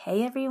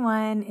Hey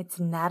everyone, it's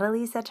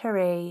Natalie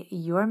Setare,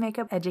 your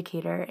makeup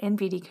educator and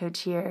beauty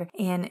coach here,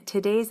 and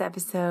today's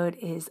episode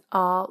is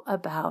all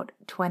about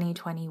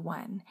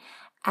 2021.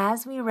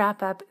 As we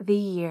wrap up the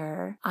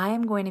year, I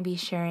am going to be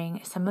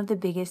sharing some of the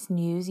biggest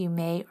news you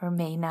may or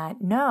may not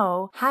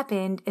know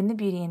happened in the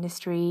beauty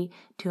industry,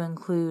 to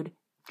include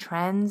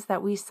trends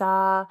that we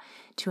saw,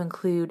 to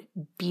include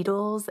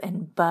beetles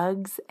and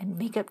bugs and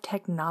makeup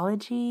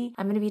technology.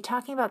 I'm going to be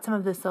talking about some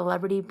of the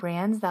celebrity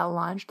brands that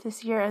launched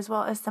this year, as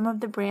well as some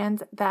of the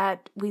brands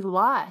that we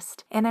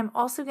lost. And I'm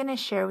also going to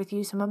share with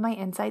you some of my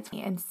insights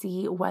and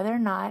see whether or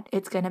not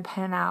it's going to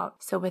pan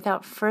out. So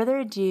without further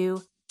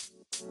ado,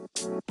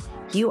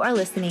 you are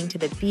listening to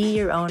the Be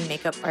Your Own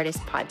Makeup Artist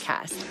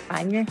podcast.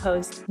 I'm your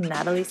host,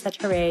 Natalie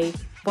Setare,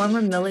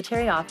 former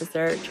military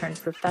officer turned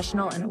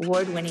professional and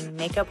award-winning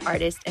makeup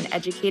artist and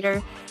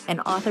educator,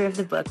 and author of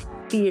the book,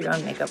 Be Your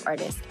Own Makeup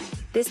Artist.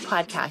 This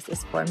podcast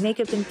is for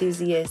makeup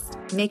enthusiasts,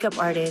 makeup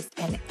artists,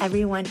 and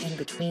everyone in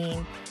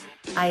between.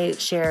 I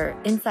share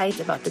insights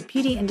about the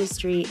beauty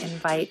industry,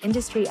 invite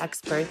industry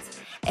experts,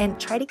 and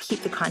try to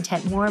keep the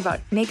content more about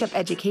makeup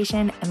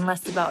education and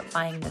less about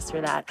buying this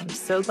or that. I'm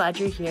so glad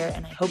you're here,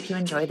 and I hope you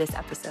enjoy this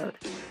episode.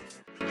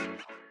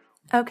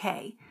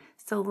 Okay,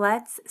 so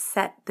let's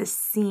set the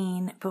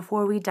scene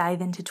before we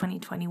dive into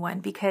 2021,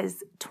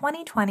 because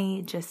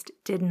 2020 just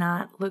did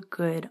not look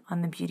good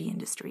on the beauty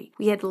industry.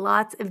 We had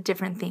lots of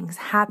different things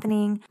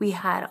happening. We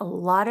had a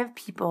lot of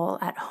people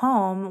at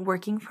home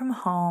working from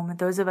home,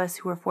 those of us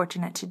who were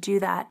fortunate to do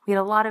that. We had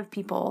a lot of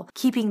people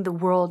keeping the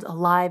world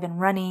alive and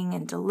running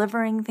and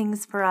delivering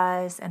things for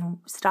us and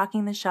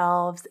stocking the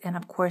shelves, and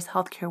of course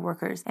healthcare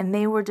workers. And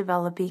they were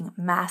developing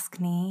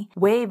maskne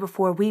way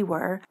before we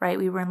were, right?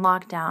 We were in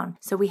lockdown.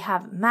 So we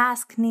have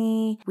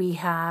maskne, we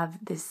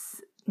have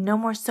this no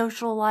more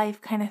social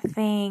life kind of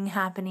thing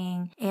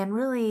happening. And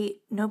really,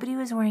 nobody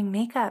was wearing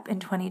makeup in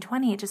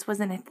 2020. It just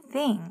wasn't a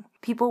thing.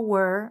 People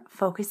were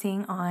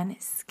focusing on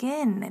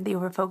skin. They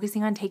were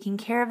focusing on taking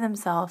care of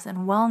themselves and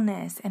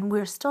wellness. And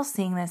we're still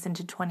seeing this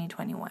into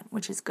 2021,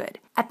 which is good.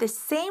 At the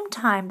same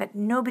time that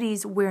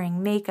nobody's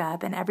wearing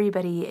makeup and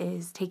everybody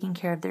is taking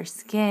care of their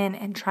skin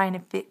and trying to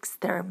fix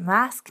their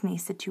maskne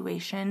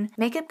situation,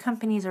 makeup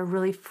companies are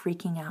really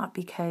freaking out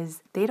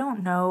because they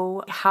don't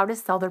know how to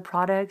sell their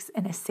products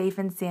in a safe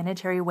and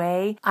sanitary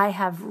way. I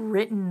have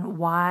written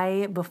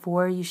why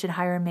before you should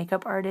hire a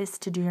makeup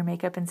artist to do your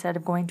makeup instead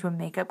of going to a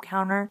makeup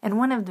counter. And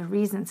one of the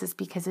reasons is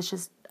because it's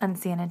just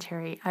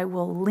unsanitary. I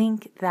will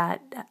link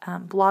that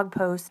blog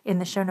post in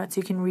the show notes so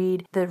you can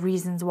read the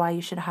reasons why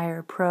you should hire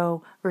a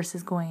pro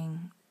versus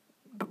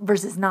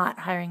not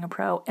hiring a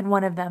pro. And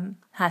one of them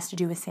has to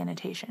do with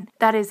sanitation.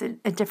 That is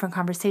a different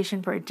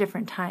conversation for a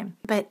different time.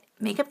 But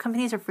makeup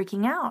companies are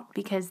freaking out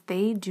because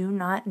they do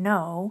not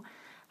know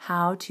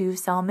how to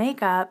sell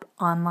makeup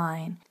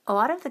online. A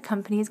lot of the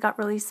companies got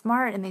really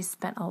smart and they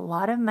spent a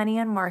lot of money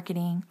on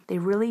marketing. They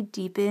really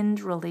deepened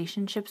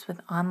relationships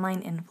with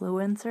online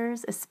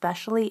influencers,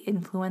 especially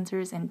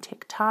influencers in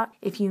TikTok.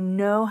 If you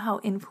know how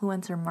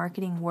influencer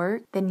marketing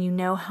works, then you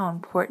know how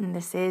important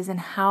this is and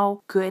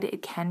how good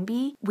it can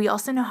be. We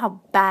also know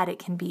how bad it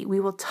can be.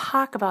 We will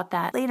talk about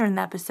that later in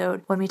the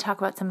episode when we talk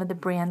about some of the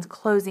brands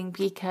closing,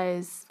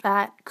 because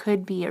that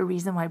could be a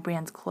reason why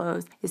brands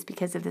close, is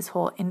because of this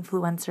whole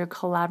influencer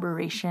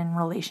collaboration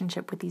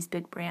relationship with these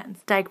big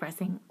brands.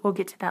 Digressing, we'll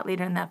get to that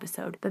later in the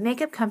episode. But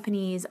makeup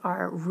companies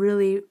are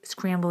really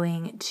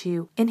scrambling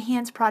to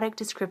enhance product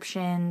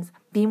descriptions,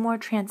 be more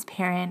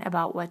transparent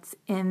about what's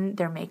in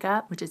their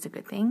makeup, which is a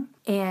good thing,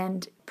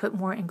 and put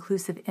more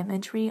inclusive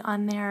imagery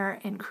on there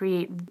and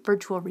create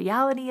virtual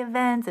reality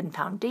events and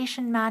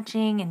foundation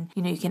matching. And,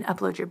 you can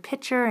upload your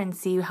picture and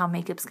see how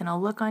makeup's going to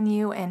look on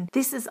you. And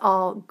this is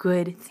all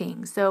good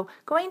things. So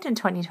going into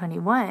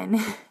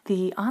 2021,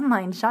 the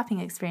online shopping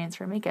experience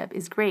for makeup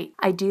is great.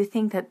 I do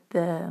think that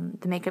the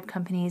makeup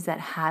companies that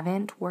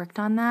haven't worked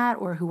on that,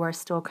 or who are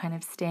still kind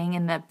of staying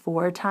in the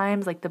before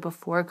times, like the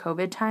before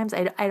COVID times,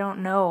 I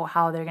don't know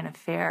how they're going to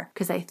fare,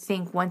 because I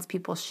think once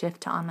people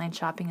shift to online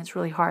shopping, it's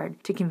really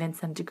hard to convince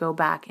them to go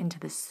back into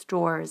the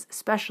stores,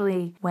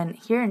 especially when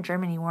here in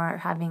Germany we're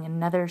having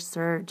another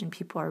surge and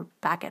people are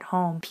back at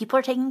home. People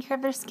are taking care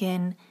of their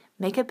skin.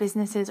 Makeup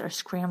businesses are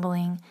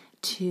scrambling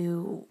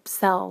to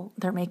sell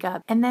their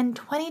makeup. And then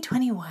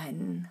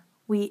 2021,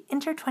 we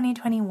enter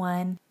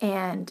 2021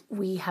 and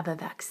we have a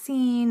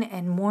vaccine,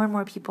 and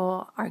more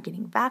people are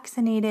getting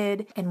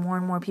vaccinated, and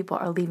more people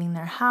are leaving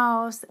their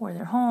house or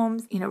their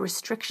homes.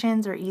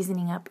 Restrictions are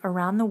easing up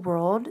around the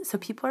world, so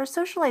people are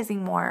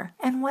socializing more.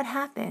 And what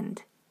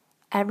happened?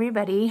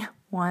 Everybody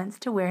wants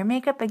to wear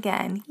makeup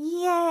again.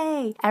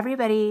 Yay!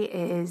 Everybody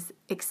is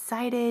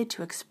excited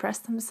to express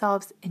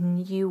themselves in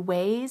new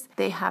ways.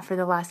 They have for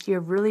the last year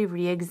really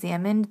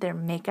re-examined their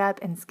makeup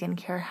and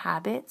skincare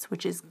habits,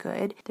 which is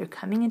good. They're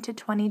coming into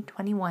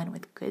 2021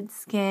 with good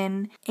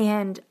skin.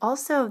 And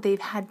also they've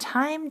had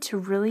time to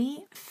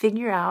really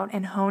figure out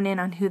and hone in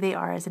on who they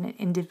are as an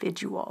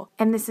individual.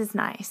 And this is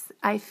nice.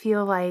 I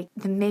feel like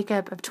the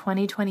makeup of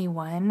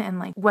 2021 and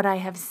like what I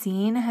have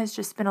seen has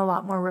just been a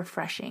lot more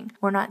refreshing.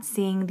 We're not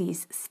seeing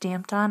these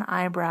stamped on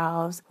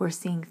eyebrows. We're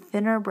seeing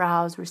thinner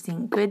brows. We're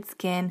seeing good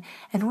skin.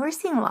 And we're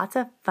seeing lots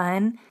of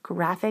fun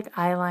graphic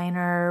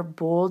eyeliner,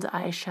 bold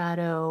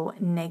eyeshadow,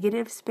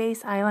 negative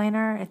space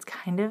eyeliner. It's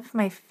kind of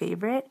my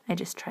favorite. I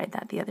just tried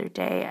that the other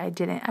day.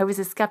 I was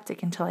a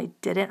skeptic until I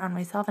did it on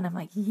myself and I'm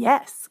like,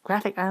 yes,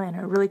 graphic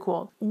eyeliner, really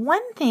cool.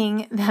 One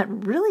thing that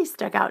really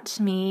stuck out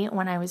to me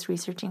when I was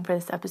researching for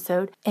this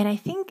episode, and I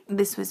think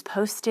this was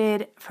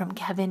posted from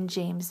Kevin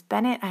James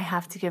Bennett. I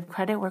have to give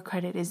credit where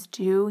credit is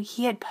due.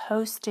 He had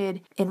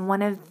posted in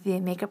one of the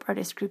makeup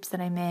artist groups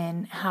that I'm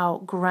in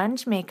how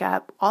grunge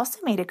makeup also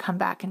made a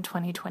comeback in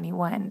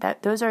 2021.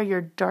 That those are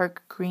your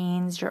dark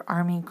greens, your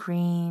army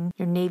green,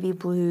 your navy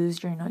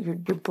blues, your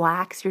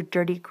blacks, your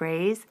dirty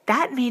grays.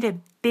 That made a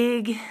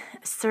big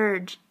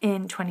surge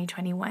in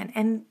 2021.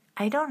 And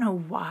I don't know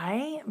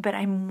why, but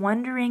I'm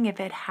wondering if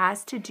it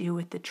has to do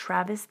with the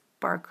Travis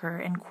Barker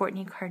and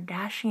Kourtney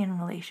Kardashian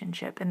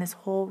relationship and this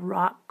whole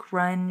rock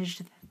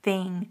grunge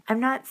thing. I'm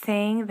not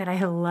saying that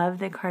I love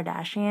the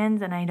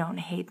Kardashians and I don't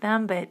hate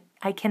them, but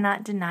I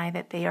cannot deny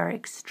that they are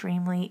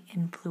extremely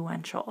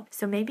influential.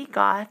 So maybe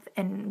goth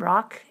and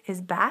rock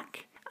is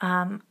back.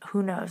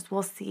 Who knows?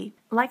 We'll see.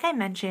 Like I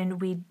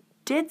mentioned, we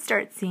did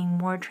start seeing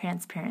more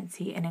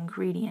transparency in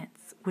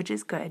ingredients, which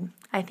is good.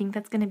 I think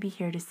that's going to be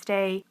here to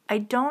stay. I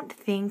don't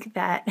think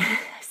that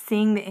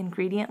seeing the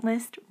ingredient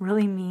list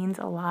really means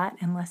a lot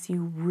unless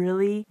you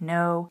really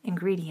know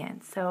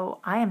ingredients.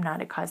 So I am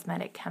not a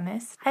cosmetic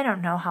chemist. I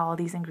don't know how all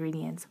these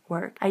ingredients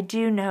work. I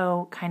do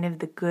know kind of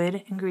the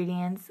good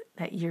ingredients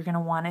that you're going to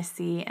want to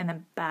see and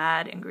the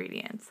bad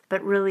ingredients.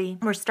 But really,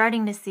 we're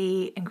starting to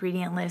see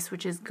ingredient lists,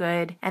 which is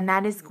good. And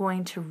that is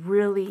going to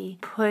really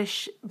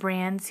push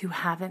brands who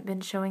haven't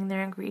been showing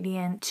their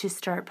ingredient to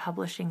start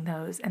publishing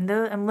those. And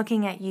though I'm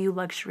looking at you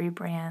luxury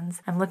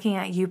brands, I'm looking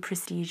at you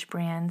prestige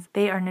brands,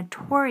 they are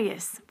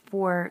notorious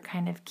for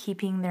kind of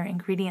keeping their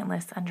ingredient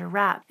lists under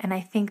wrap. And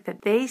I think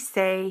that they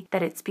say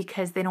that it's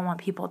because they don't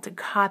want people to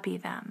copy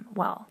them.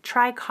 Well,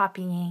 try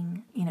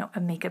copying,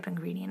 a makeup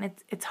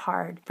ingredient. It's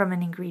hard from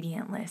an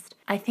ingredient list.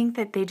 I think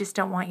that they just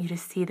don't want you to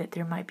see that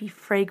there might be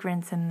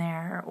fragrance in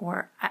there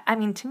or,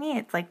 to me,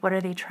 it's like, what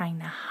are they trying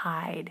to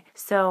hide?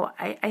 So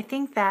I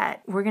think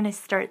that we're going to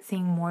start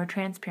seeing more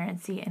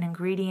transparency in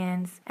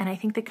ingredients. And I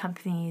think the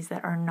companies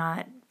that are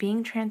not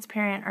being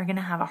transparent are going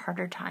to have a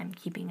harder time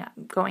keeping up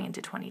going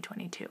into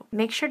 2022.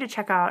 Make sure to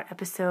check out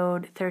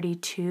episode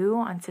 32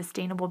 on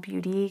sustainable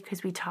beauty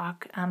because we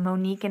talk,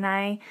 Monique and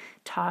I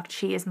talked,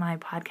 she is my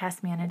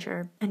podcast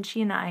manager, and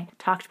she and I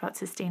talked about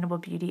sustainable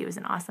beauty. It was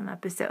an awesome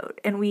episode.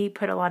 And we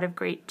put a lot of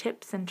great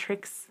tips and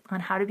tricks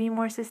on how to be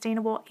more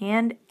sustainable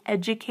and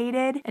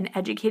an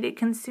educated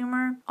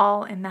consumer,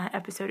 all in that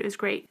episode. It was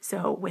great.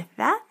 So with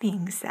that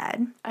being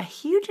said, a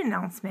huge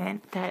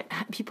announcement that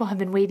people have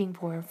been waiting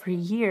for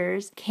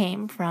years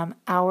came from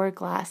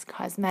Hourglass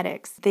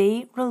Cosmetics.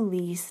 They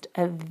released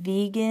a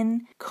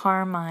vegan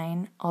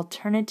carmine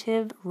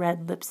alternative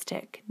red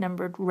lipstick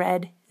numbered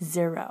Red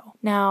 0.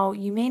 Now,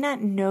 you may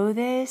not know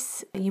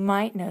this. You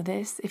might know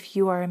this if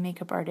you are a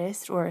makeup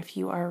artist or if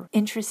you are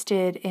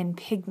interested in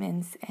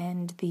pigments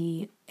and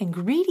the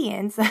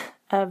ingredients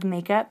of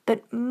makeup,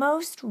 but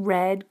most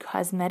red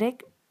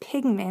cosmetic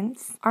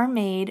pigments are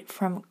made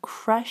from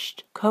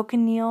crushed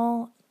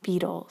cochineal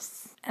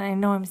beetles. And I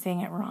know I'm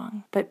saying it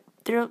wrong, but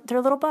they're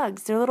little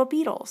bugs. They're little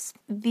beetles.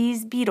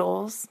 These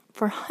beetles,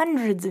 for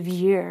hundreds of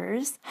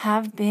years,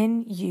 have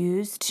been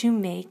used to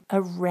make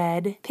a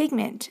red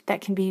pigment that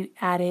can be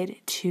added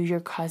to your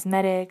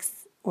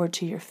cosmetics or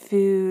to your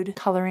food,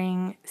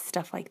 coloring,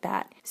 stuff like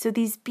that. So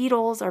these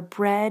beetles are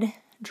bred,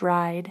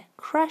 dried,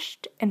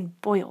 crushed, and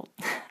boiled.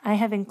 I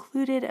have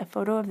included a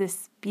photo of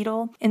this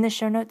beetle in the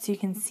show notes so you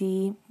can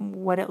see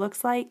what it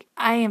looks like.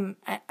 I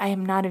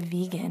am not a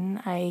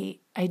vegan. I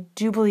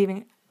do believe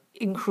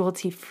in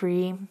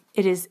cruelty-free.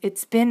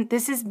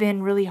 This has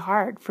been really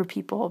hard for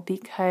people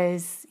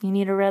because you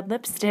need a red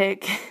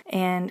lipstick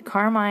and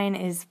carmine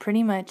is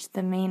pretty much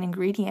the main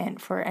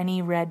ingredient for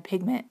any red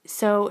pigment.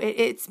 So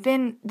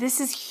this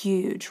is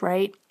huge,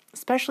 right?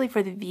 Especially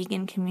for the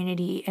vegan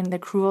community and the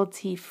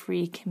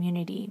cruelty-free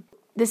community.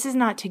 This is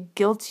not to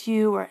guilt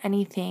you or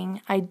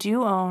anything. I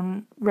do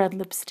own red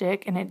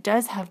lipstick and it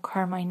does have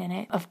carmine in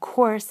it. Of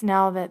course,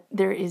 now that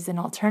there is an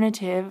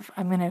alternative,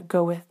 I'm going to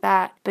go with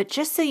that. But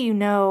just so you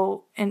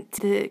know, and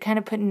to kind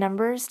of put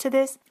numbers to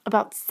this,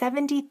 about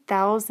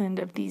 70,000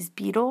 of these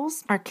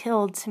beetles are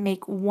killed to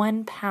make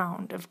 1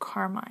 pound of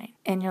carmine.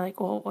 And you're like,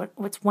 well,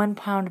 what's 1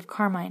 pound of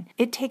carmine?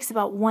 It takes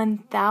about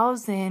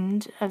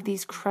 1,000 of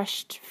these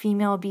crushed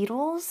female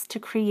beetles to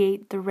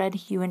create the red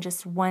hue in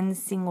just one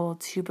single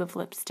tube of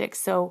lipstick.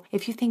 So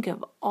if you think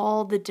of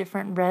all the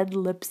different red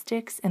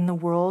lipsticks in the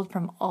world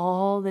from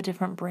all the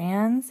different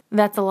brands,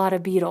 that's a lot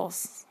of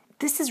Beetles.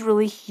 This is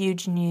really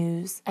huge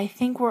news. I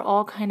think we're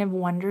all kind of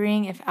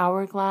wondering if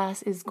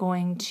Hourglass is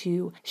going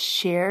to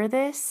share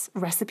this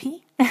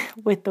recipe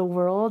with the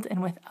world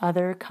and with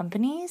other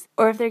companies,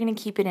 or if they're going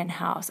to keep it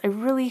in-house. I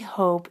really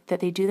hope that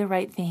they do the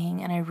right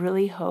thing, and I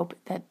really hope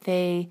that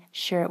they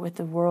share it with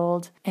the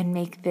world and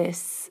make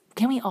this.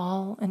 Can we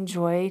all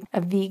enjoy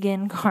a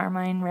vegan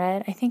Carmine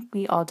Red? I think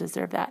we all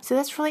deserve that. So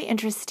that's really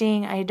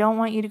interesting. I don't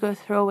want you to go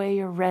throw away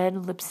your red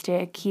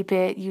lipstick. Keep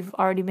it. You've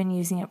already been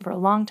using it for a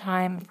long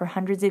time. For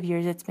hundreds of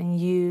years it's been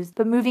used.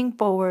 But moving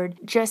forward,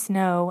 just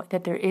know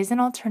that there is an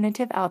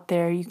alternative out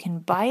there. You can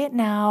buy it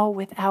now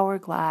with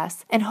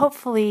Hourglass, and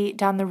hopefully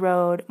down the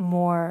road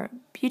more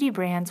beauty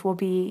brands will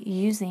be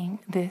using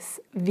this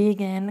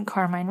vegan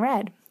Carmine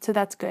Red. So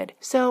that's good.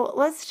 So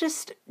let's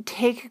just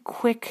take a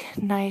quick,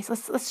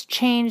 let's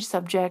change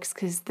subjects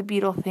because the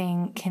Beetle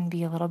thing can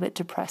be a little bit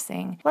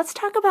depressing. Let's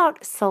talk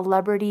about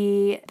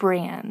celebrity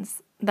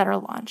brands that are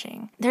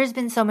launching. There's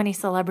been so many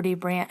celebrity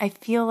brands. I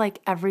feel like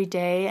every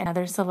day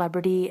another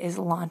celebrity is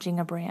launching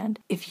a brand.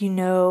 If you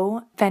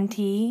know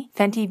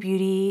Fenty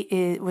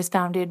Beauty was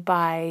founded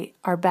by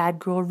our bad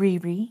girl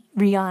Riri,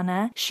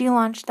 Rihanna. She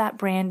launched that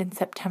brand in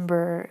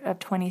September of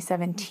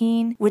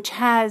 2017, which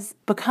has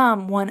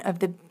become one of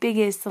the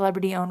biggest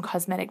celebrity-owned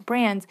cosmetic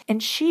brands.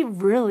 And she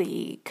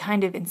really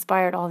kind of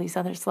inspired all these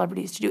other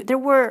celebrities to do it. There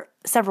were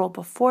several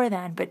before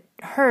then, but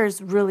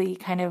hers really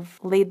kind of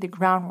laid the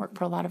groundwork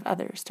for a lot of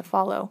others to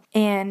follow.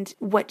 And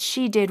what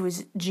she did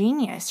was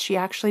genius. She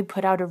actually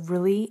put out a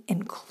really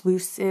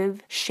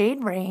inclusive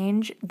shade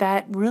range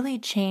that really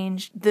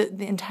changed the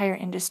entire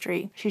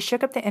industry. She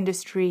shook up the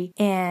industry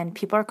and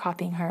people are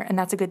copying her, and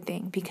that's a good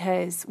thing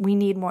because we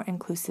need more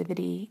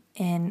inclusivity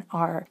in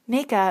our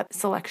makeup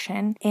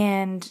selection.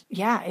 And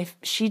yeah, if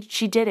she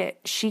did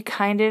it, she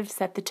kind of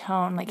set the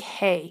tone like,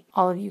 hey,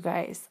 all of you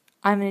guys,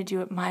 I'm going to do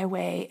it my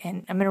way,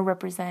 and I'm going to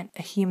represent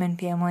a human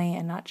family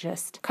and not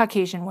just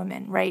Caucasian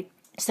women, right?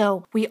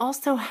 So we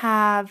also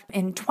have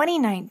in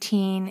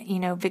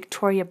 2019,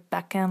 Victoria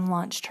Beckham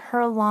launched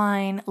her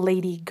line.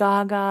 Lady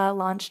Gaga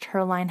launched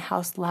her line,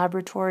 House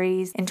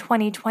Laboratories. In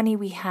 2020,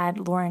 we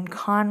had Lauren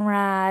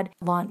Conrad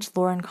launch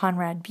Lauren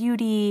Conrad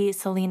Beauty.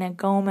 Selena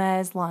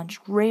Gomez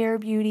launched Rare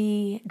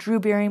Beauty. Drew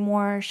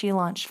Barrymore, she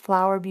launched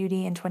Flower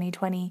Beauty in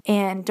 2020.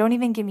 And don't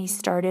even get me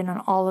started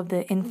on all of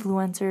the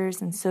influencers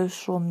and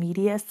social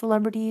media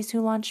celebrities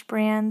who launched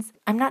brands.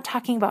 I'm not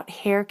talking about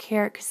hair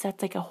care because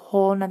that's like a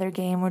whole nother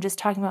game. We're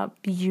just talking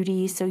about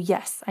beauty. So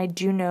yes, I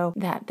do know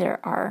that there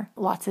are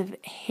lots of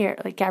hair,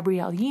 like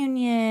Gabrielle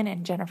Union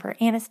and Jennifer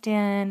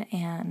Aniston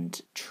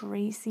and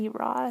Tracy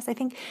Ross. I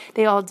think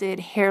they all did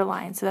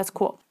hairlines, so that's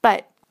cool.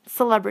 But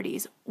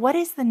celebrities, what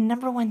is the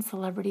number one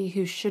celebrity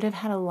who should have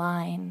had a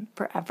line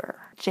forever?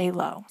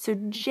 J-Lo. So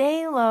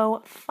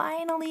J-Lo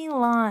finally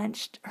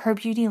launched her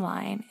beauty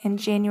line in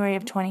January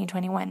of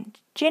 2021.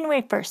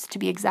 January 1st to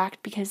be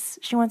exact, because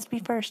she wants to be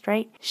first,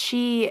 right?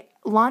 She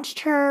launched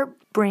her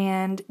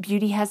brand.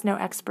 Beauty has no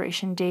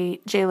expiration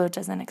date. J-Lo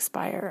doesn't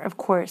expire. Of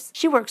course,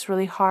 she works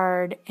really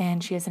hard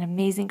and she has an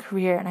amazing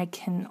career, and I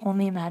can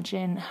only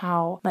imagine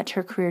how much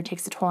her career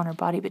takes a toll on her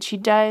body, but she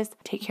does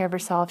take care of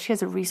herself. She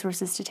has the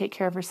resources to take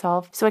care of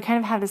herself. So I kind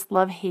of have this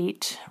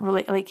love-hate,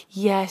 like,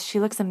 yes, she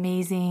looks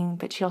amazing,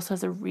 but she also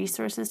has the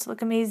resources to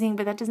look amazing,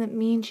 but that doesn't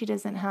mean she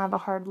doesn't have a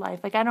hard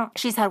life.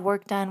 She's had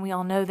work done. We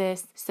all know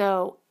this.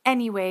 So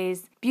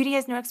anyways, beauty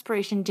has no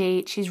expiration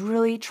date. She's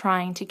really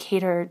trying to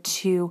cater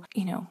to,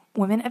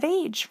 women of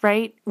age,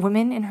 right?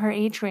 Women in her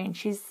age range.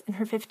 She's in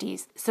her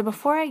 50s. So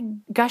before I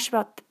gush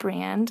about the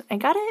brand, I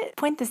gotta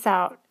point this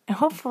out. And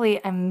hopefully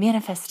I'm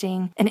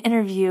manifesting an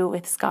interview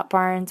with Scott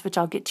Barnes, which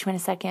I'll get to in a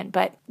second.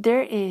 But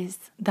there is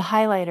the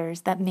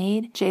highlighters that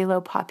made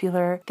J-Lo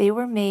popular. They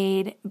were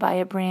made by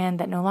a brand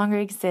that no longer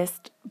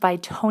exists, by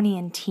Tony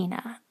and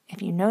Tina.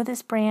 If you know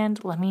this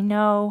brand, let me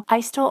know.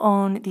 I still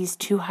own these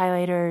two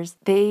highlighters.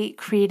 They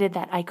created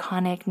that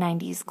iconic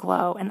 90s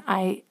glow, and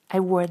I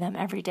wore them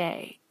every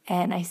day.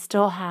 And I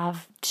still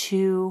have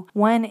two.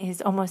 One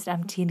is almost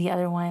empty. The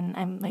other one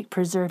I'm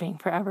preserving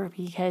forever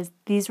because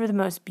these were the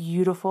most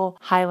beautiful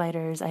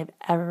highlighters I've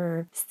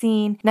ever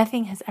seen.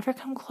 Nothing has ever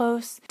come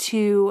close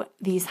to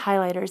these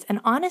highlighters.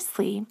 And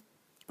honestly,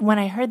 when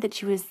I heard that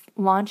she was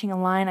launching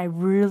a line, I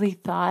really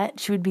thought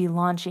she would be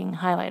launching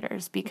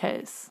highlighters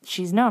because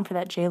she's known for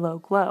that J-Lo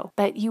glow.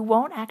 But you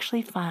won't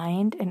actually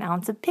find an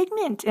ounce of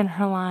pigment in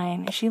her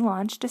line. She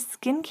launched a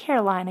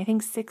skincare line, I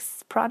think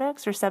 6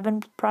 products or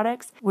 7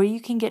 products, where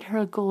you can get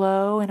her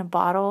glow in a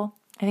bottle.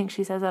 I think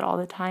she says that all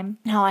the time.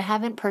 Now, I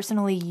haven't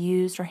personally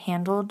used or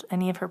handled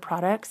any of her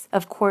products.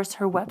 Of course,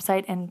 her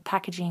website and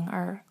packaging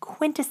are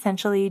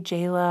quintessentially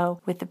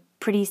J-Lo with the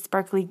pretty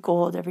sparkly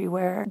gold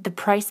everywhere. The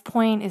price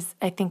point is,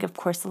 I think, of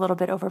course, a little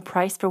bit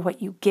overpriced for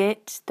what you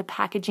get. The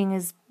packaging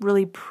is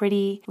really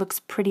pretty,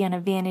 looks pretty on a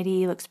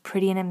vanity, looks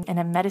pretty in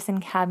a medicine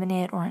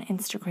cabinet or on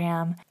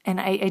Instagram.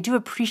 And I do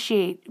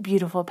appreciate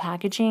beautiful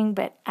packaging,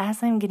 but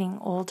as I'm getting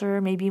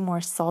older, maybe more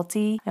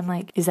salty, I'm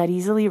like, is that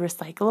easily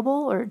recyclable,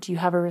 or do you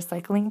have a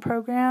recycling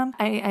program?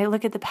 I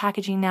look at the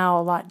packaging now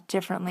a lot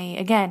differently.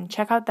 Again,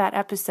 check out that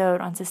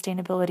episode on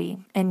sustainability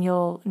and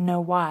you'll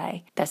know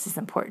why this is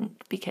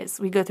important, because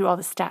we go through all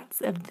the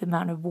stats of the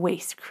amount of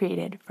waste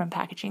created from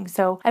packaging.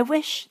 So I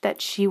wish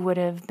that she would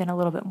have been a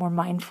little bit more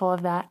mindful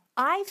of that.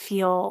 I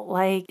feel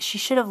like she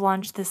should have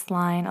launched this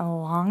line a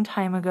long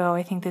time ago.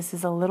 I think this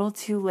is a little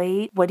too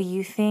late. What do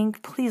you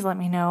think? Please let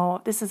me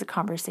know. This is a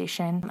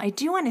conversation. I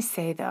do want to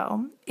say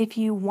though, if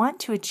you want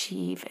to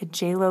achieve a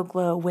JLo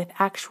glow with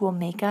actual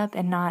makeup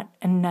and not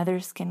another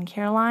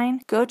skincare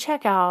line, go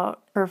check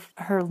out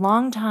her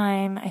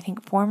longtime, I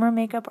think, former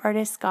makeup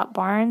artist, Scott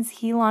Barnes.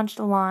 He launched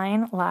a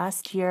line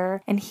last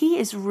year, and he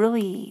is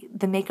really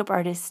the makeup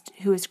artist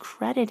who is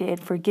credited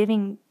for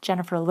giving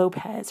Jennifer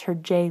Lopez her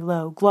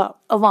JLo glow,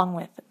 along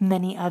with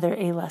many other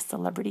A-list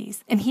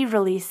celebrities. And he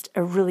released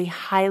a really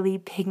highly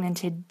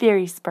pigmented,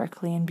 very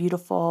sparkly and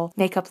beautiful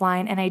makeup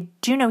line, and I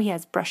do know he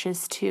has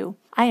brushes too.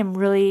 I am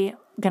really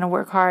going to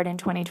work hard in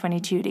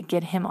 2022 to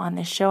get him on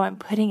this show. I'm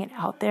putting it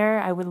out there.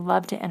 I would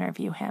love to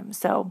interview him.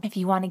 So if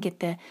you want to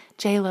get the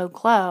JLo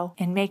glow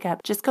in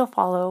makeup, just go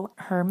follow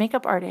her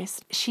makeup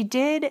artist. She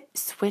did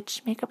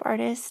switch makeup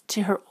artist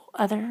to her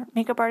other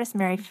makeup artist,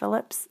 Mary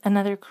Phillips,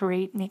 another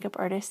great makeup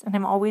artist. And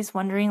I'm always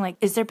wondering, like,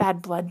 is there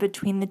bad blood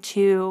between the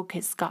two?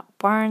 Because Scott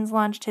Barnes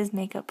launched his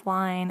makeup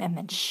line and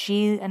then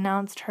she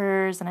announced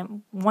hers. And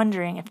I'm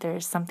wondering if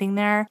there's something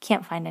there.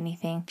 Can't find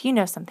anything. If you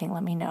know something,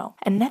 let me know.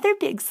 Another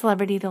big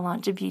celebrity to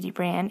launch a beauty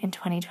brand in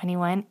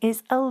 2021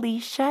 is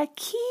Alicia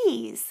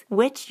Keys,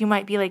 which you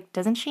might be like,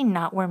 doesn't she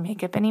not wear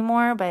makeup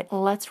anymore? But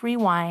let's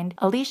rewind.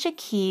 Alicia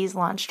Keys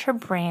launched her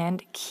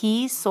brand,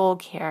 Keys Soul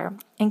Care,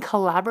 in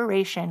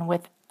collaboration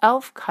with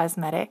e.l.f.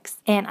 Cosmetics,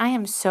 and I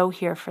am so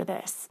here for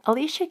this.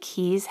 Alicia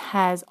Keys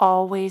has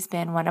always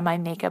been one of my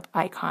makeup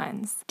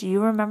icons. Do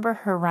you remember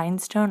her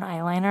rhinestone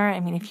eyeliner? I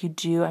mean, if you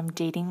do, I'm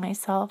dating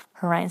myself.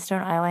 Her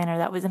rhinestone eyeliner,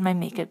 that was in my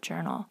makeup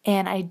journal.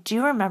 And I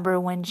do remember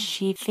when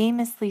she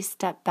famously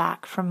stepped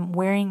back from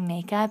wearing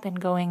makeup and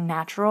going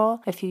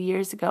natural a few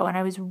years ago, and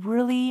I was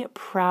really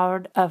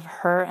proud of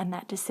her and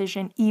that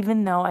decision,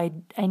 even though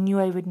I knew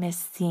I would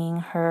miss seeing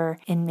her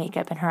in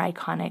makeup and her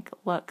iconic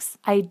looks.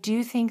 I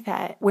do think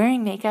that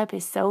wearing makeup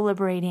is so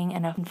liberating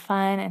and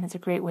fun, and it's a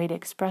great way to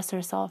express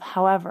herself.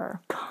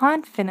 However,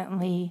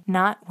 confidently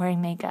not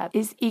wearing makeup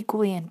is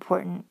equally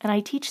important, and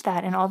I teach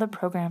that in all the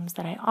programs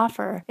that I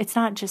offer. It's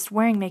not just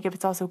wearing makeup,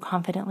 it's also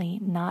confidently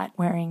not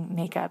wearing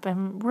makeup.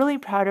 I'm really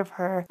proud of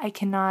her. I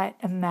cannot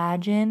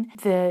imagine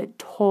the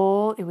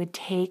toll it would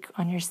take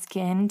on your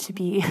skin to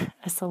be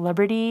a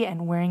celebrity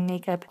and wearing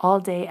makeup all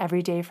day,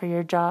 every day for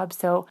your job.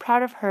 So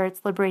proud of her.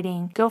 It's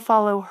liberating. Go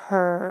follow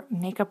her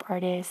makeup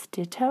artist,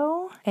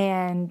 Ditto,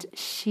 and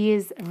she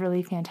is a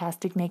really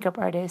fantastic makeup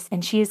artist,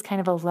 and she is kind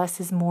of a less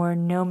is more,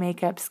 no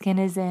makeup, skin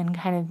is in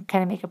kind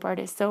of makeup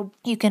artist. So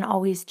you can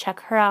always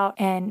check her out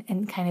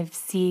and kind of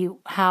see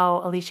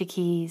how Alicia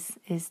Keys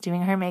is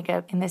doing her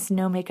makeup in this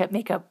no makeup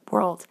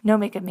world. No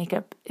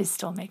makeup is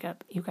still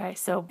makeup, you guys.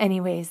 So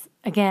anyways,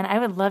 again, I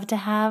would love to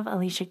have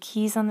Alicia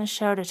Keys on the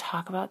show to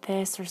talk about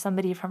this, or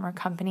somebody from her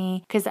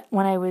company, because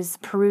when I was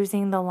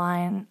perusing the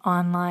line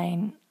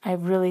online, I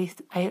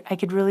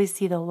could really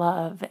see the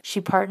love.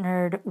 She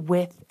partnered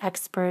with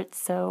experts,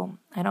 so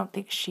I don't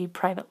think she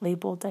private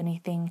labeled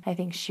anything. I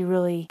think she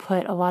really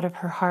put a lot of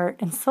her heart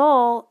and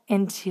soul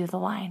into the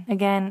line.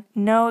 Again,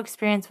 no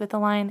experience with the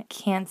line,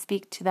 can't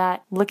speak to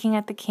that. Looking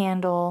at the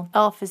candle,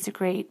 e.l.f. is a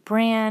great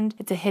brand.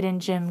 It's a hidden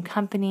gem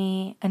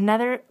company.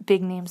 Another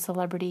big name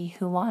celebrity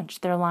who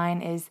launched their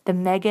line is the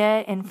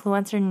mega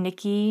influencer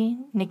Nikki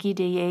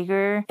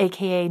DeJager,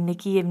 aka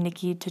Nikki of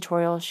Nikki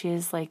Tutorials. She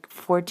has like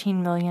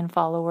 14 million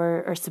followers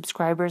or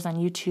subscribers on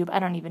YouTube. I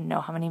don't even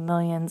know how many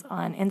millions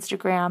on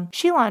Instagram.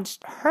 She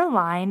launched her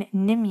line,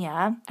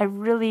 Nimya. I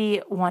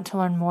really want to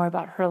learn more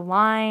about her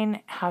line,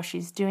 how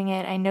she's doing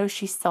it. I know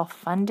she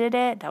self-funded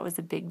it. That was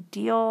a big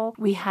deal.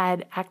 We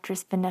had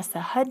actress Vanessa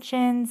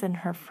Hudgens and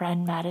her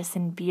friend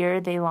Madison Beer.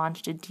 They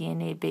launched a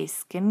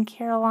DNA-based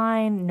skincare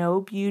line,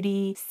 No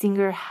Beauty.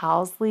 Singer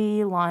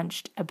Halsey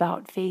launched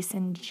About Face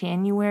in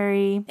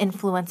January.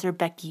 Influencer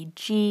Becky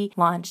G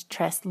launched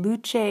Tres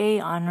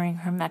Luce, honoring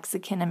her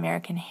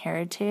Mexican-American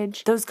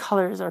heritage. Those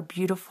colors are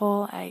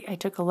beautiful. I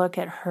took a look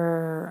at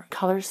her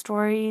color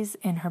stories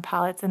in her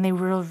palettes, and they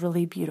were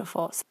really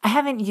beautiful. So I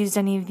haven't used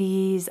any of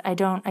these. I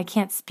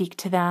can't speak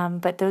to them,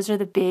 but those are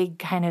the big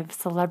kind of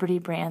celebrity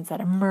brands that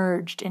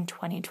emerged in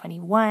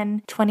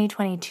 2021.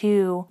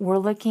 2022, we're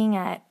looking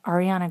at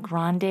Ariana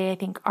Grande, I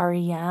think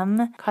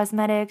REM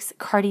Cosmetics,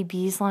 Cardi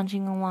B's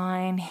launching a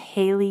line,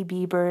 Hailey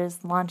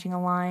Bieber's launching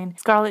a line,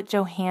 Scarlett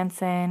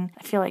Johansson,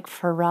 I feel like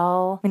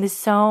Pharrell. I mean, there's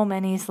so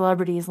many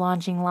celebrities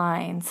launching lines.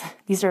 lines.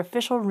 These are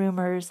official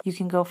rumors. You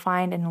can go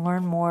find and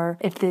learn more.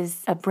 If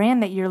there's a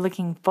brand that you're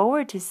looking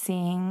forward to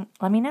seeing,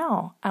 let me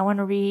know. I want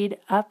to read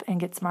up and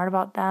get smart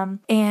about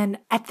them. And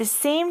at the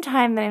same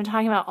time that I'm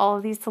talking about all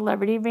of these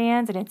celebrity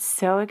brands, and it's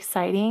so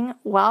exciting,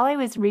 while I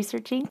was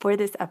researching for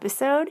this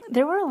episode,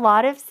 there were a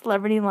lot of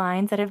celebrity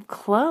lines that have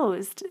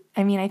closed.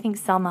 I mean, I think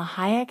Selma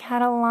Hayek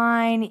had a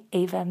line,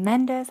 Eva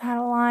Mendes had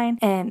a line,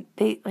 and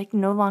they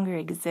no longer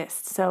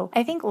exist. So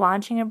I think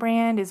launching a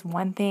brand is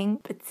one thing,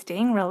 but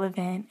staying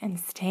relevant and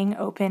staying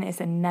open is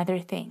another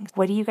thing.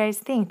 What do you guys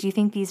think? Do you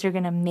think these are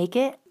going to make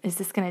it? Is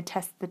this going to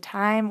test the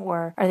time,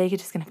 or are they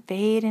just going to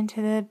fade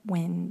into the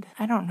wind?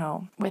 I don't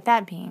know. With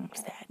that being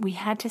said, we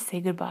had to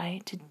say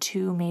goodbye to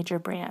two major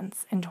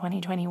brands in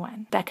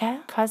 2021,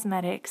 Becca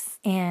Cosmetics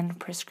and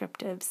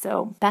Prescriptive.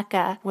 So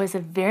Becca was a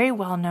very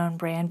well-known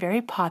brand,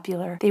 very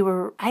popular.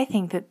 I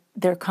think that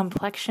their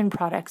complexion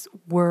products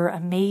were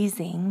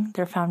amazing.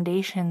 Their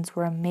foundations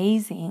were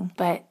amazing,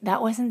 but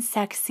that wasn't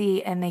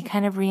sexy, and they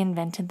kind of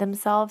reinvented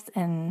themselves,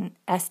 and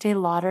Estee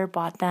Lauder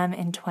bought them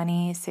in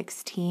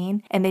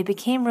 2016, and they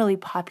became really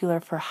popular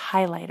for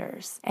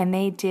highlighters, and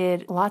they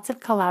did lots of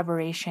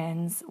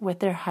collaborations with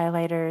their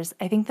highlighters.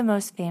 I think the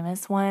most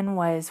famous one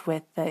was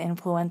with the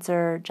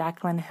influencer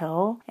Jaclyn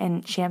Hill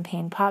and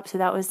Champagne Pop, so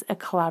that was a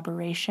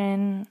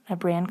collaboration, a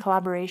brand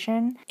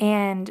collaboration,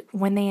 and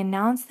when they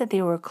announced that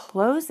they were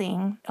closing,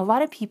 a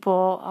lot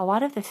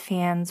of the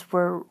fans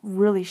were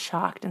really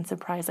shocked and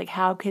surprised, like,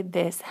 how could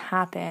this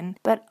happen?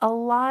 But a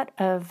lot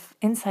of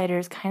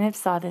insiders kind of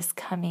saw this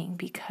coming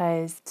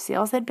because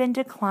sales had been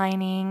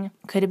declining.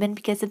 Could have been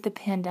because of the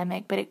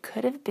pandemic, but it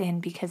could have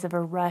been because of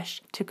a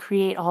rush to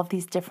create all of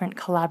these different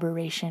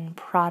collaboration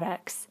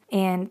products.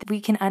 And we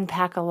can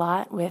unpack a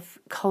lot with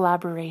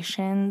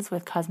collaborations,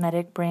 with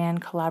cosmetic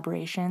brand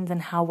collaborations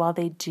and how well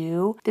they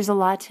do. There's a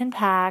lot to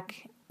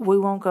unpack. We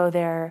won't go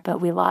there,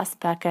 but we lost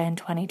Becca in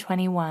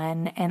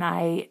 2021, and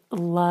I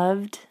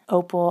loved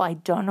Opal. I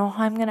don't know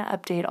how I'm going to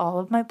update all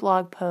of my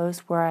blog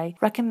posts where I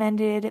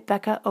recommended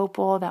Becca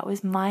Opal. That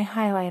was my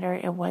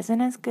highlighter. It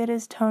wasn't as good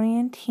as Tony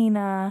and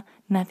Tina.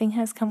 Nothing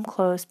has come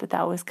close, but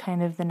that was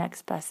kind of the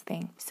next best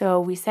thing. So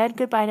we said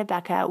goodbye to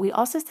Becca. We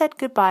also said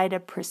goodbye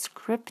to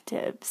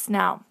Prescriptives.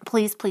 Now,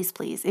 please, please,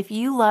 please, if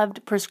you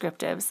loved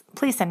Prescriptives,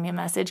 please send me a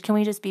message. Can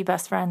we just be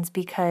best friends?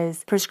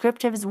 Because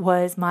Prescriptives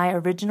was my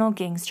original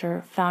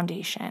gangster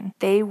foundation.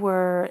 They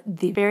were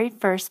the very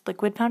first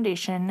liquid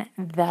foundation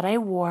that I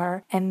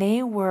wore, and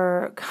they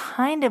were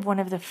kind of one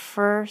of the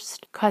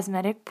first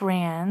cosmetic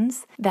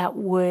brands that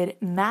would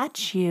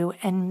match you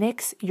and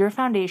mix your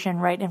foundation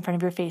right in front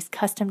of your face,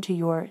 custom to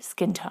your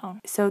skin tone.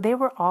 So they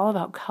were all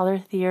about color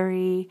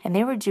theory, and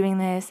they were doing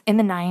this in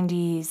the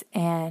 90s,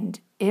 and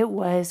it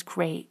was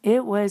great.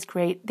 It was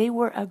great. They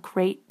were a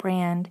great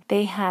brand.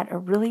 They had a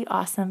really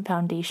awesome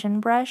foundation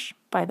brush.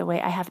 By the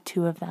way, I have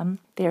two of them.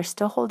 They are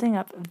still holding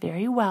up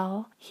very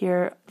well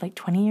here, like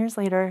 20 years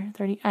later,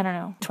 30, I don't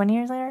know, 20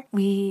 years later.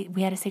 We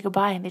had to say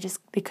goodbye, and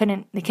they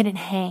couldn't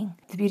hang.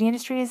 The beauty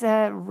industry is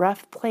a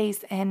rough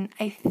place, and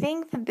I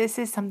think that this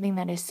is something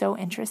that is so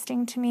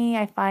interesting to me.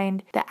 I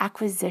find the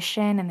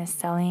acquisition and the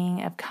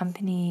selling of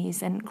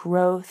companies and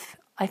growth,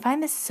 I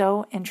find this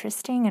so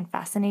interesting and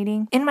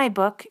fascinating. In my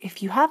book,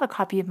 if you have a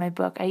copy of my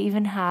book, I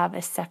even have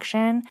a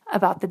section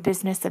about the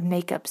business of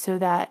makeup so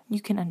that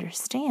you can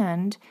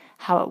understand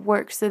how it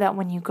works, so that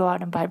when you go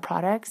out and buy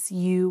products,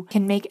 you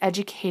can make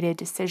educated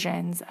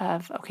decisions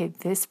of, okay,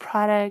 this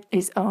product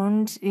is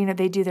owned,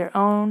 they do their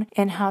own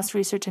in-house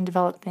research and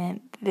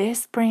development.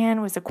 This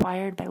brand was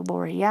acquired by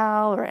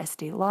L'Oreal or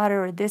Estee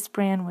Lauder, or this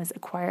brand was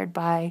acquired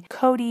by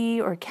Coty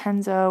or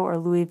Kenzo or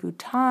Louis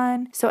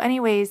Vuitton. So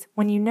anyways,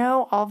 when you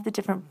know all of the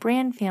different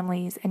brand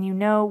families and you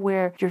know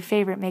where your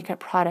favorite makeup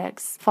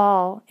products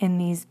fall in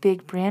these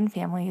big brand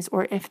families,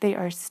 or if they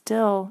are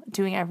still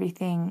doing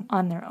everything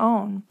on their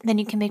own, then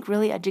you can make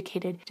really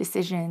educated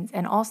decisions,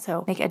 and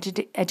also make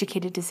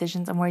educated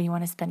decisions on where you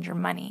want to spend your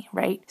money,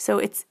 right? So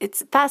it's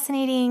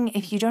fascinating.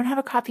 If you don't have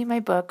a copy of my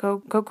book,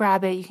 go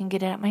grab it. You can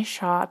get it at my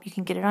shop. You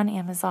can get it on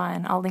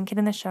Amazon. I'll link it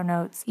in the show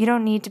notes. You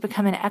don't need to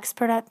become an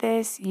expert at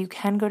this. You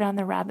can go down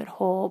the rabbit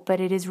hole, but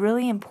it is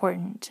really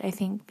important. I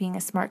think being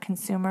a smart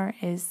consumer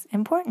is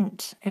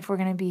important. If we're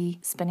going to be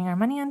spending our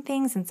money on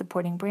things and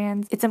supporting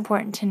brands, it's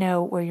important to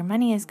know where your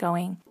money is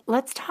going.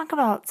 Let's talk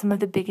about some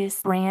of the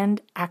biggest brand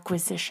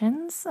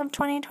acquisitions of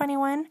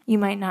 2021. You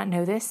might not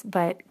know this,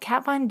 but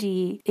Kat Von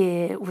D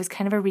was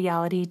kind of a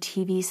reality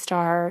TV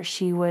star.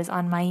 She was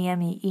on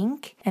Miami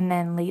Ink and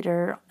then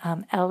later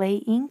LA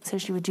Ink. So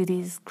she would do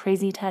these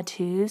crazy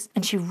tattoos,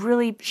 and she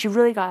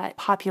really got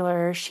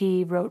popular.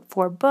 She wrote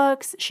 4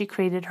 books. She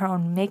created her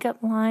own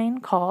makeup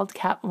line called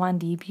Kat Von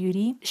D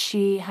Beauty.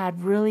 She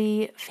had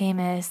really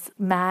famous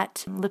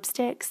matte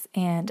lipsticks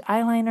and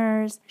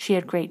eyeliners. She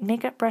had great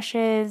makeup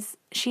brushes.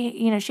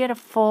 She had a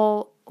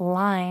full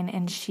line,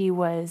 and she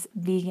was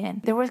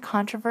vegan. There was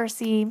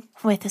controversy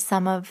with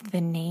some of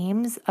the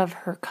names of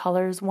her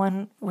colors.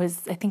 One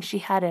was, I think she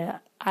had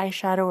a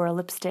eyeshadow or a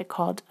lipstick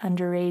called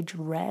Underage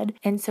Red.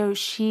 And so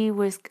she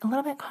was a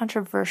little bit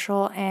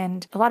controversial,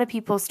 and a lot of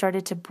people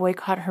started to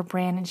boycott her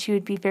brand, and she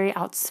would be very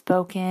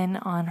outspoken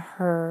in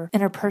her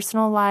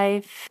personal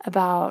life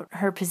about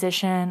her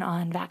position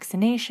on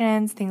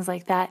vaccinations, things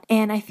like that.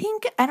 And I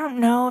don't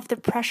know if the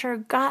pressure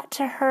got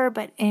to her,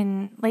 but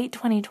in late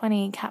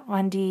 2020, Kat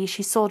Von D,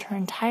 she sold her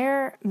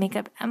entire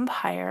makeup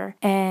empire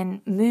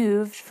and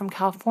moved from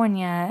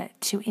California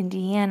to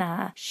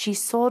Indiana. She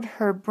sold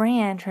her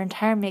brand, her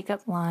entire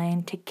makeup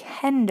line, to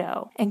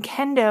Kendo. And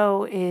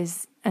Kendo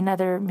is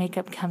another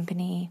makeup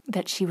company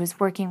that she was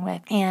working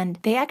with. And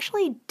they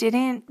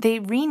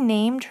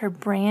renamed her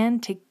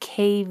brand to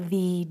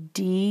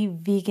KVD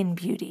Vegan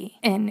Beauty.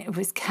 And it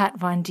was Kat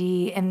Von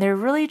D. And they're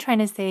really trying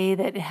to say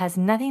that it has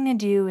nothing to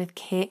do with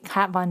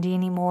Kat Von D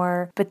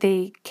anymore, but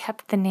they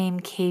kept the name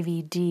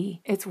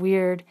KVD. It's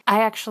weird.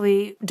 I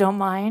actually don't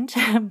mind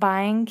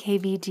buying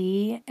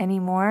KVD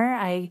anymore.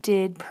 I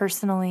did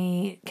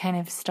personally kind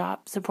of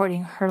stop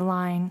supporting her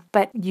line,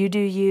 but you do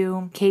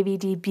you.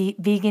 KVD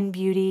Vegan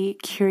Beauty.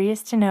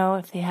 Curious to know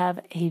if they have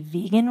a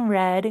vegan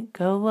red.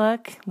 Go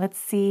look. Let's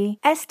see.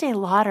 Estee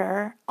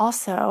Lauder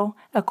also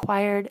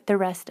acquired the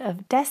rest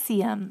of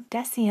Deciem.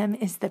 Deciem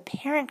is the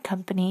parent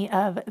company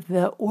of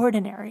The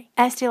Ordinary.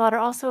 Estee Lauder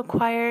also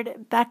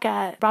acquired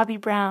Becca, Bobbi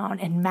Brown,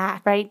 and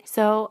MAC, right?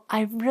 So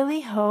I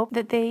really hope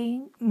that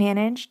they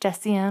manage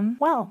Deciem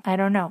well. I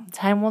don't know.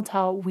 Time will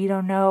tell. We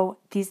don't know.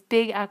 These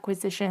big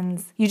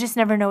acquisitions, you just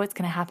never know what's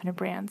going to happen to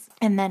brands.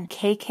 And then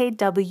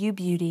KKW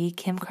Beauty,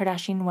 Kim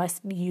Kardashian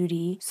West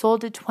Beauty,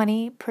 sold a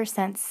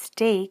 20%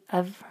 stake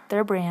of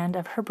her brand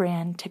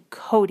to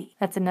Coty.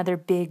 That's another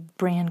big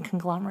brand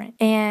conglomerate.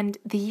 And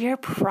the year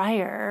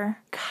prior,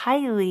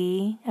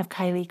 Kylie of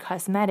Kylie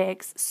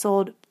Cosmetics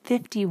sold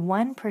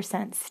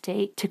 51%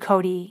 stake to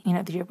Coty,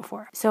 the year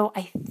before. So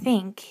I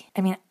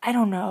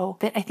don't know,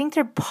 but I think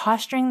they're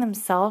posturing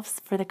themselves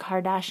for the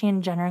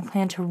Kardashian-Jenner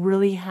clan to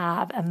really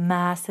have a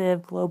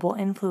massive global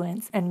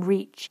influence and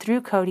reach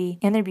through Coty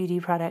and their beauty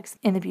products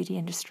in the beauty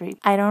industry.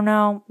 I don't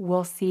know.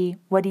 We'll see.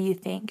 What do you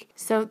think?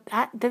 So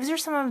those are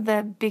some of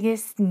the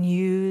biggest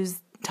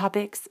news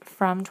topics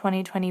from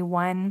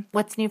 2021.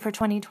 What's new for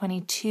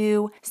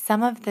 2022?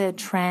 Some of the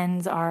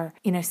trends are,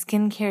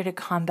 skincare to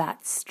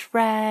combat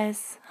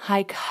stress,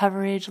 high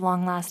coverage,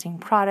 long-lasting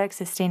products,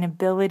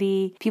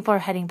 sustainability. People are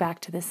heading back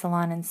to the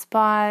salon and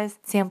spas.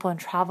 Sample and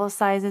travel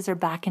sizes are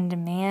back in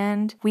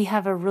demand. We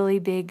have a really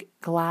big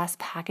glass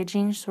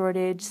packaging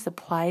shortage.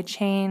 Supply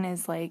chain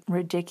is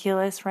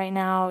ridiculous right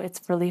now. It's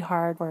really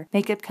hard for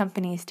makeup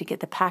companies to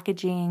get the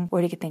packaging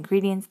or to get the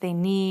ingredients they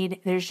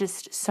need. There's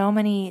just so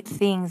many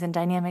things and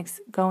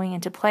dynamics going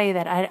into play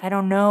that I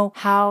don't know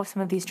how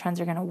some of these trends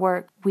are going to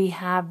work. We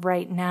have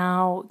right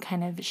now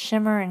kind of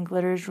shimmer and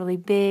glitter is really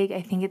big.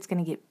 I think it's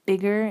going to get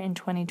bigger in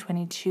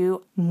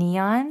 2022.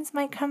 Neons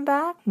might come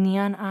back.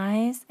 Neon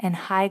eyes and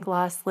high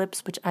gloss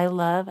lips, which I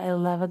love. I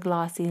love a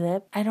glossy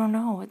lip. I don't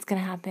know what's going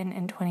to happen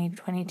in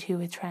 2022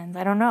 with trends.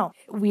 I don't know.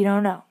 We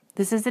don't know.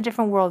 This is a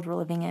different world we're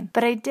living in.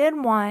 But I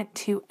did want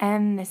to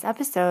end this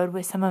episode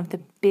with some of the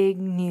big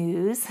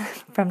news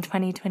from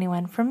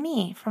 2021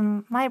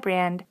 from my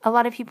brand. A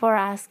lot of people are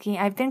asking,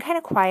 I've been kind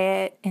of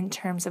quiet in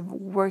terms of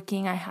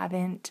working. I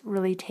haven't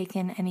really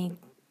taken any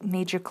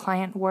major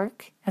client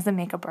work as a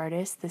makeup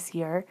artist this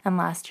year. And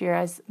last year,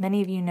 as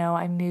many of you know,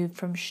 I moved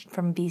from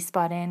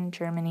Wiesbaden,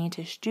 Germany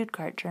to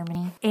Stuttgart,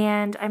 Germany.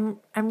 And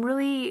I'm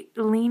really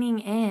leaning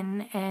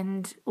in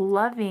and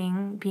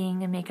loving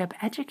being a makeup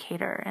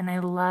educator. And I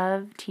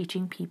love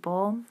teaching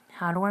people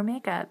how to wear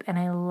makeup. And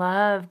I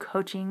love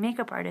coaching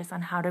makeup artists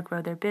on how to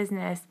grow their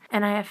business.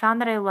 And I have found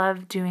that I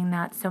love doing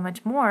that so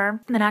much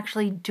more than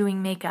actually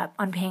doing makeup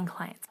on paying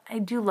clients. I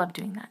do love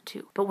doing that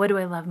too. But what do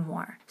I love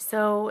more?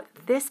 So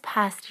this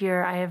past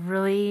year, I have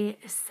really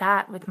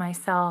sat with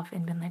myself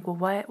and been like,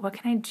 well, what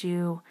can I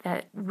do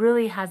that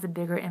really has a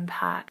bigger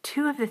impact?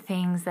 Two of the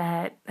things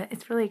that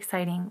it's really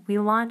exciting. We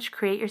launched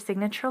Create Your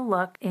Signature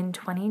Look in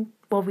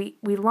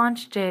we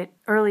launched it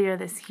earlier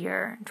this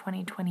year,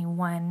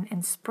 2021,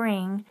 in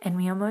spring, and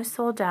we almost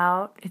sold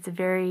out. It's a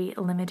very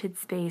limited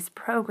space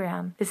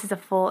program. This is a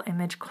full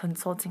image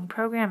consulting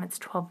program. It's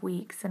 12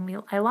 weeks,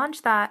 and I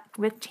launched that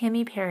with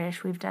Tammy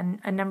Parrish. We've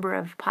done a number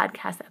of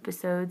podcast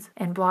episodes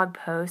and blog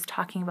posts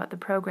talking about the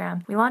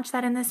program. We launched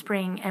that in the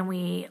spring, and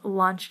we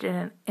launched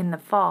it in the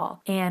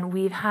fall, and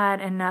we've had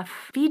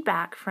enough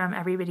feedback from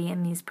everybody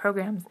in these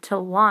programs to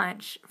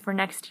launch for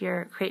next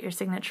year Create Your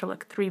Signature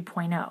Look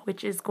 3.0,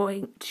 which is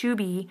going to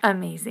be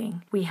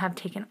amazing. We have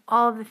taken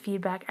all of the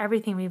feedback,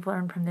 everything we've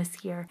learned from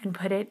this year, and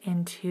put it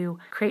into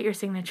Create Your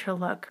Signature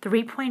Look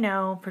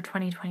 3.0 for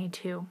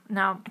 2022.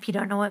 Now, if you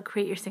don't know what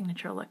Create Your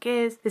Signature Look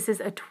is, this is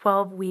a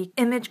 12-week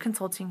image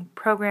consulting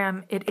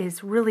program. It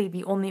is really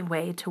the only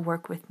way to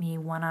work with me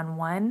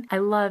one-on-one. I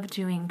love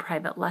doing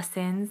private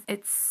lessons.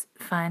 It's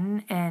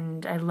fun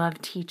and I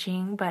love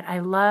teaching, but I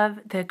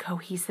love the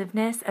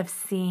cohesiveness of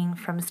seeing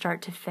from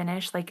start to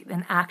finish, like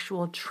an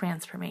actual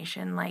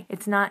transformation. Like,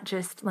 it's not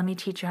just let me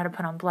teach you how to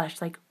put on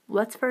blush. Like,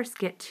 let's first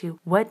get to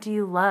what do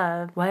you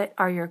love? What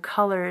are your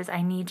colors?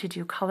 I need to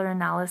do color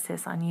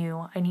analysis on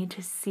you. I need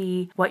to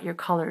see what your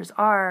colors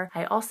are.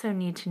 I also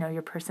need to know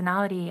your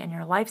personality and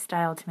your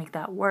lifestyle to make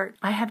that work.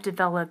 I have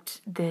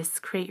developed this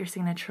Create Your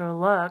Signature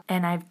Look,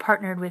 and I've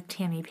partnered with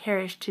Tammy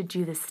Parrish to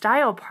do the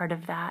style part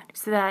of that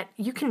so that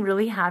you can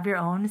really have your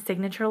own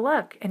signature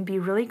look and be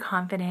really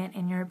confident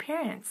in your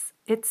appearance.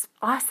 It's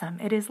awesome.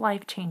 It is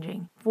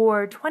life-changing.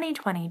 For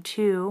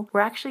 2022,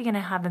 we're actually going to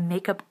have a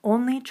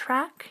makeup-only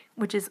track,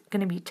 which is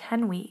going to be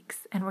 10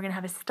 weeks, and we're going to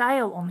have a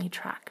style-only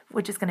track,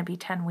 which is going to be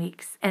 10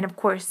 weeks. And of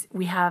course,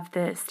 we have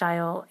the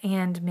style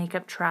and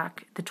makeup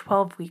track, the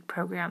 12-week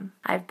program.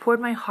 I've poured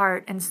my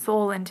heart and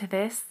soul into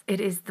this.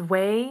 It is the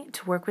way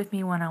to work with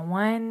me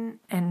one-on-one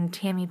and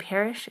Tammy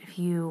Parrish if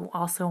you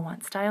also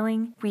want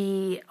styling.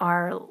 We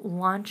are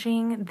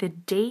launching the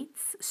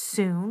dates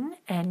soon,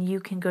 and you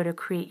can go to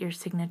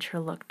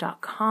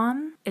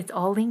createyoursignaturelook.com. It's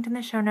all linked in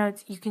the show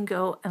notes. You can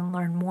go and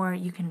learn more.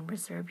 You can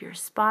reserve your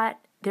spot.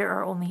 There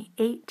are only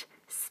 8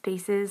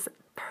 spaces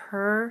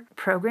per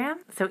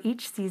program. So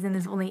each season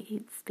is only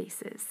 8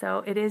 spaces.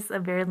 So it is a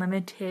very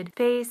limited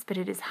space, but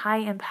it is high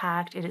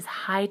impact, it is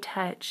high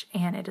touch,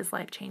 and it is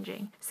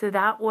life-changing. So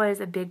that was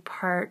a big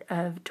part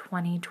of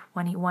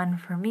 2021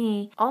 for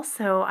me.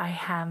 Also, I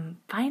am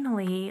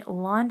finally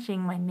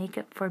launching my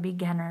Makeup for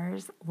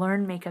Beginners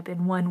Learn Makeup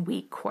in 1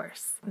 Week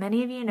course.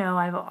 Many of you know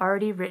I've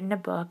already written a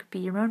book, Be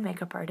Your Own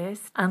Makeup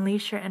Artist,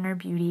 Unleash Your Inner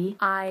Beauty.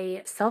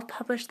 I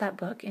self-published that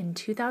book in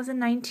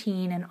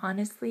 2019, and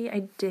honestly,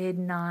 I did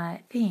not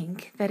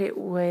think that it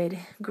would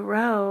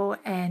grow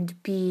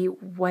and be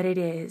what it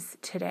is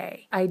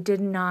today. I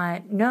did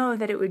not know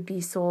that it would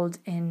be sold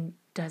in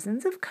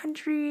dozens of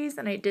countries,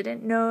 and I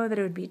didn't know that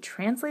it would be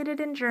translated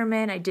in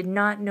German. I did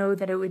not know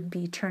that it would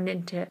be turned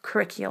into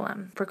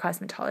curriculum for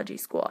cosmetology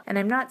school. And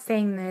I'm not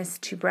saying this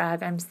to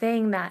brag. I'm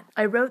saying that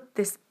I wrote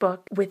this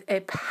book with a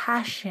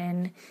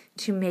passion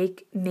to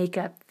make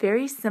makeup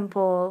very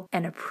simple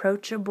and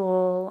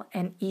approachable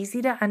and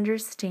easy to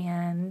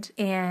understand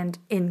and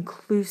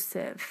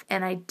inclusive.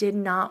 And I did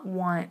not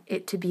want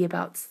it to be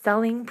about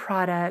selling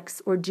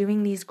products or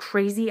doing these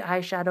crazy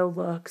eyeshadow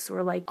looks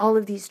or like all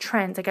of these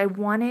trends. Like I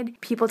wanted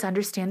people to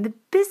understand the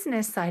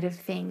business side of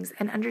things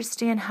and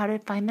understand how to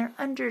find their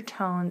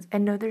undertones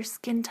and know their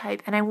skin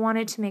type. And I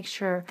wanted to make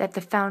sure that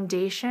the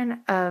foundation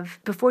of,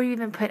 before you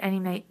even put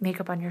any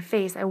makeup on your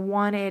face, I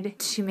wanted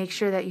to make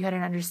sure that you had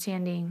an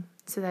understanding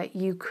so that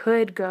you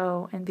could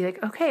go and be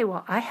like, okay,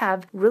 well, I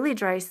have really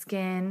dry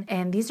skin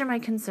and these are my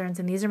concerns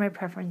and these are my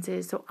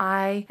preferences. So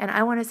I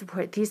want to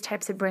support these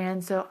types of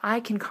brands so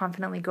I can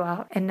confidently go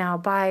out and now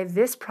buy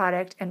this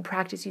product and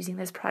practice using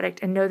this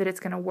product and know that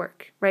it's going to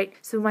work, right?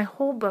 So my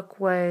whole book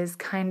was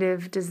kind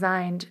of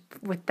designed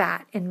with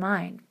that in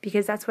mind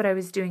because that's what I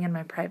was doing in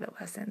my private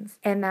lessons.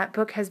 And that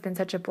book has been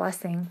such a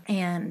blessing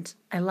and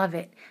I love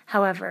it.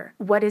 However,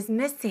 what is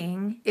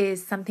missing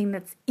is something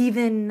that's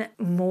even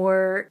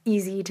more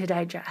easy to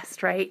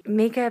digest, right?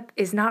 Makeup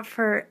is not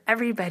for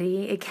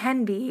everybody. It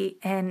can be.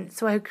 And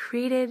so I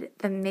created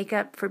the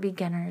Makeup for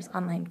Beginners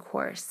online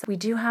course. We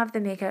do have the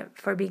Makeup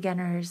for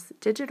Beginners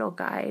digital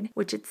guide,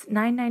 which it's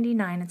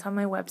 $9.99. It's on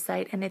my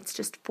website and it's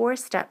just 4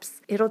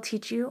 steps. It'll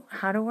teach you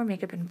how to wear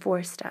makeup in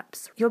 4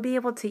 steps. You'll be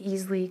able to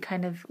easily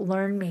kind of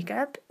learn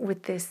makeup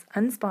with this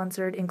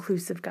unsponsored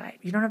inclusive guide.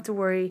 You don't have to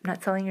worry. I'm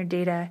not selling your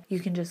data. You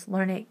can just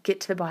learn it,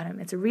 get to the bottom.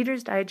 It's a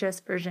Reader's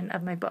Digest version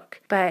of my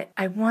book. But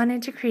I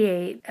wanted to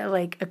create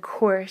a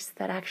course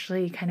that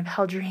actually kind of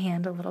held your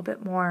hand a little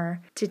bit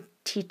more to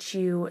teach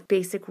you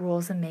basic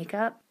rules of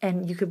makeup,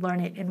 and you could learn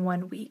it in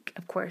 1 week.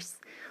 Of course,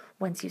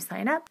 once you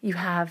sign up, you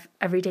have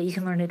every day. You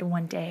can learn it in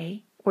 1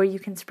 day, or you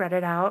can spread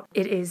it out.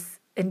 It is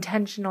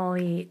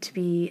intentionally to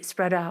be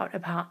spread out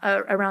about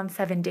around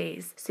 7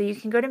 days. So you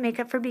can go to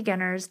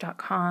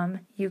makeupforbeginners.com.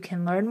 You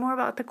can learn more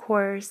about the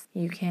course.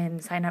 You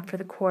can sign up for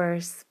the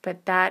course,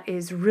 but that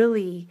is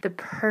really the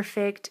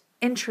perfect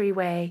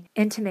entryway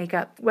into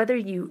makeup. Whether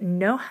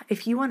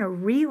if you want to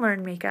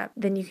relearn makeup,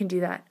 then you can do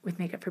that with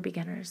Makeup for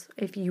Beginners.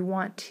 If you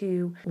want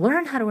to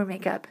learn how to wear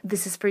makeup,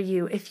 this is for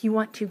you. If you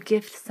want to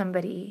gift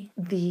somebody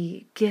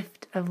the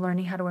gift of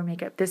learning how to wear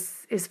makeup,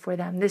 this is for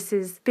them. This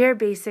is bare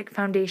basic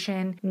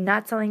foundation,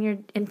 not selling your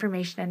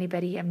information to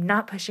anybody. I'm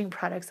not pushing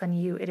products on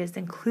you. It is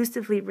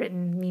inclusively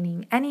written,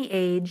 meaning any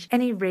age,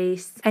 any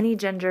race, any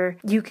gender,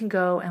 you can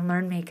go and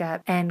learn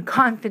makeup and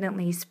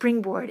confidently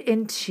springboard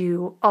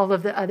into all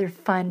of the other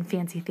fun,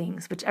 fancy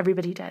things, which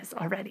everybody does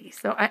already.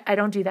 So I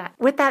don't do that.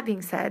 With that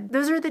being said,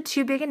 those are the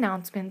 2 big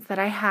announcements that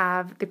I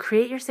have, the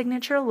Create Your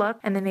Signature Look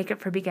and the Makeup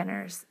for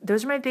Beginners.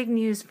 Those are my big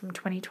news from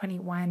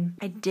 2021.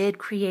 I did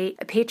create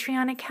a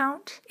Patreon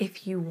account.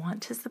 If you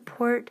want to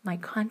support my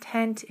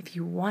content, if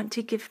you want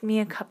to gift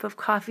me a cup of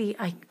coffee,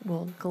 I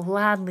will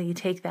gladly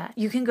take that.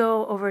 You can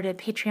go over to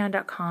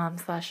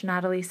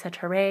patreon.com/Natalie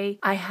Setare.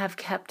 I have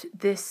kept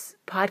this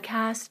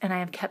podcast and I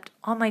have kept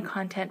all my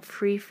content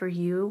free for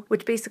you,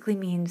 which basically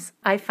means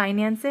I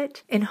finance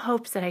it in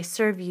hopes that I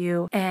serve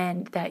you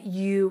and that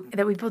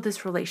we build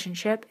this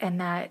relationship,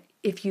 and that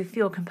if you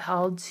feel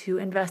compelled to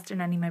invest in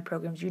any of my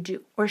programs, you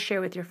do, or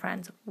share with your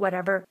friends,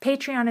 whatever.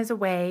 Patreon is a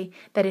way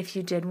that if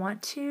you did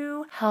want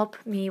to help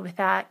me with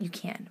that, you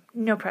can.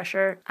 No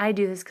pressure. I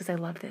do this because I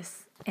love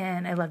this.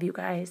 And I love you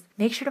guys.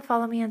 Make sure to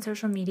follow me on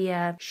social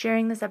media.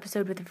 Sharing this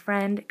episode with a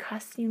friend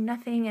costs you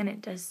nothing, and it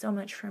does so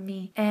much for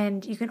me.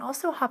 And you can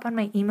also hop on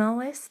my email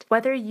list.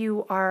 Whether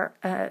you are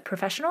a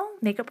professional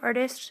makeup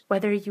artist,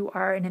 whether you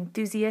are an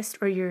enthusiast,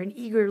 or you're an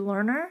eager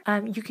learner,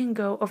 you can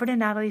go over to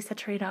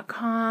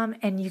nataliesatire.com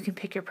and you can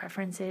pick your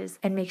preferences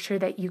and make sure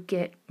that you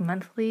get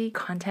monthly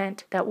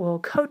content that will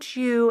coach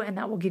you and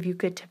that will give you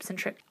good tips and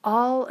tricks.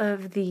 All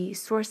of the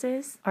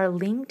sources are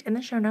linked in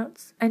the show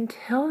notes.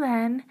 Until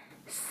then,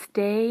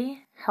 stay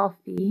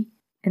healthy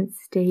and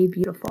stay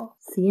beautiful.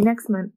 See you next month.